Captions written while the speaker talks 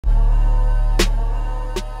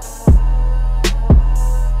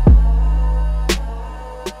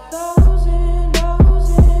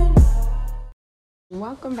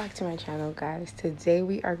Welcome back to my channel, guys. Today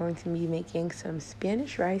we are going to be making some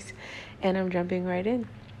Spanish rice, and I'm jumping right in.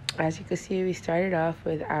 As you can see, we started off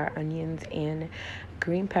with our onions and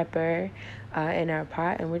green pepper in our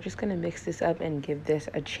pot, and we're just going to mix this up and give this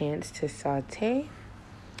a chance to saute.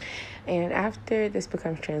 And after this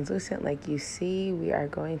becomes translucent like you see, we are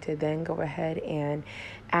going to then go ahead and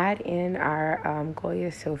add in our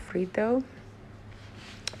Goya Sofrito.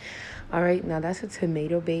 All right, now that's a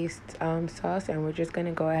tomato-based sauce, and we're just going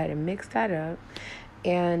to go ahead and mix that up.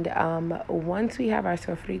 And once we have our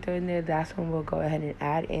sofrito in there, that's when we'll go ahead and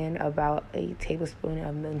add in about a tablespoon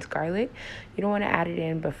of minced garlic. You don't want to add it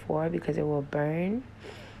in before because it will burn.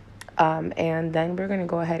 And then we're going to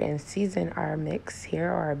go ahead and season our mix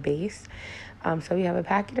here, or our base. So we have a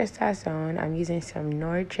packet of Sazon. I'm using some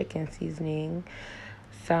Knorr Chicken seasoning,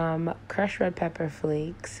 some crushed red pepper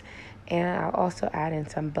flakes, and I'll also add in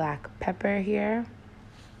some black pepper here.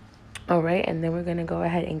 All right, and then we're going to go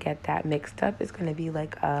ahead and get that mixed up. It's going to be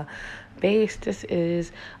like a base. This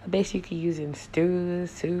is a base you can use in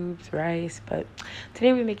stews, soups, rice. But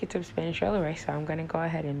today we make it some Spanish yellow rice, so I'm going to go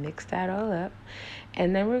ahead and mix that all up.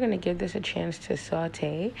 And then we're going to give this a chance to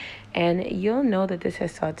saute. And you'll know that this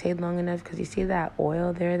has sauteed long enough because you see that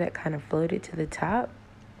oil there that kind of floated to the top.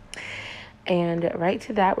 And right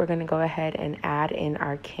to that, we're going to go ahead and add in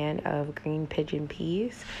our can of green pigeon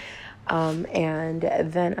peas. And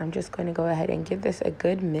then I'm just going to go ahead and give this a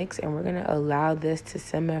good mix, and we're going to allow this to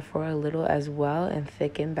simmer for a little as well and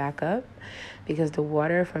thicken back up, because the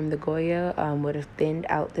water from the Goya would have thinned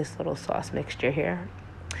out this little sauce mixture here.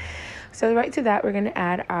 So right to that, we're going to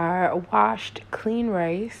add our washed clean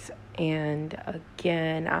rice. And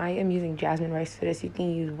again, I am using jasmine rice for this. You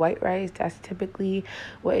can use white rice. That's typically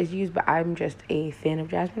what is used, but I'm just a fan of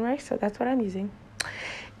jasmine rice, so that's what I'm using.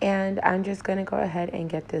 And I'm just going to go ahead and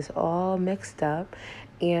get this all mixed up.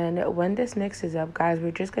 And when this mixes up, guys,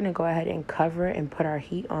 we're just going to go ahead and cover and put our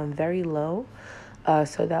heat on very low,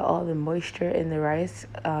 so that all the moisture in the rice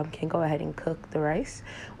can go ahead and cook the rice,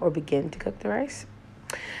 or begin to cook the rice.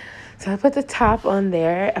 So I put the top on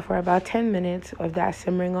there for about 10 minutes of that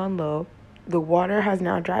simmering on low. The water has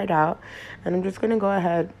now dried out, and I'm just going to go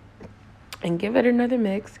ahead and give it another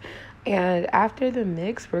mix. And after the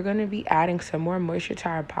mix, we're going to be adding some more moisture to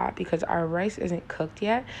our pot because our rice isn't cooked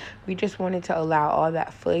yet. We just wanted to allow all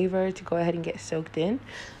that flavor to go ahead and get soaked in.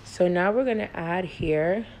 So now we're going to add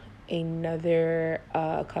here another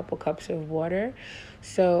couple cups of water.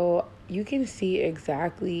 So you can see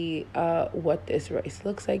exactly what this rice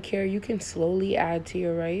looks like here. You can slowly add to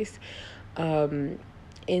your rice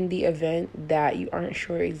in the event that you aren't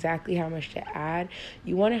sure exactly how much to add.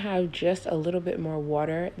 You want to have just a little bit more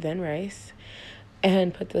water than rice.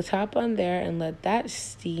 And put the top on there and let that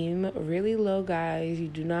steam really low, guys. You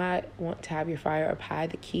do not want to have your fire up high.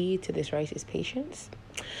 The key to this rice is patience.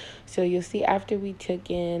 So you'll see after we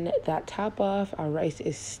took in that top off, our rice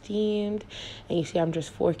is steamed. And you see I'm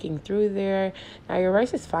just forking through there. Now your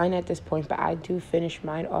rice is fine at this point, but I do finish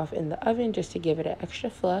mine off in the oven just to give it an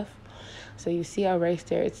extra fluff. So you see our rice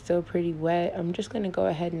there, it's still pretty wet. I'm just going to go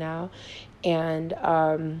ahead now and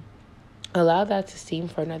allow that to steam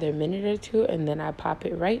for another minute or two, and then I pop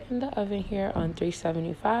it right in the oven here on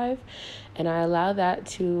 375, and I allow that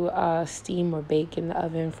to steam or bake in the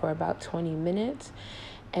oven for about 20 minutes.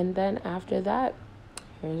 And then after that,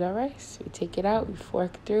 here's our rice. We take it out, we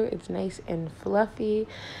fork through. It's nice and fluffy.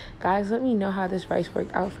 Guys, let me know how this rice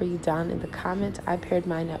worked out for you down in the comments. I paired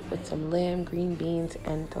mine up with some lamb, green beans,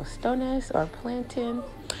 and tostones or plantain.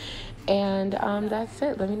 And that's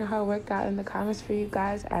it. Let me know how it worked out in the comments for you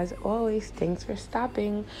guys. As always, thanks for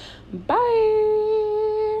stopping.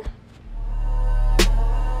 Bye.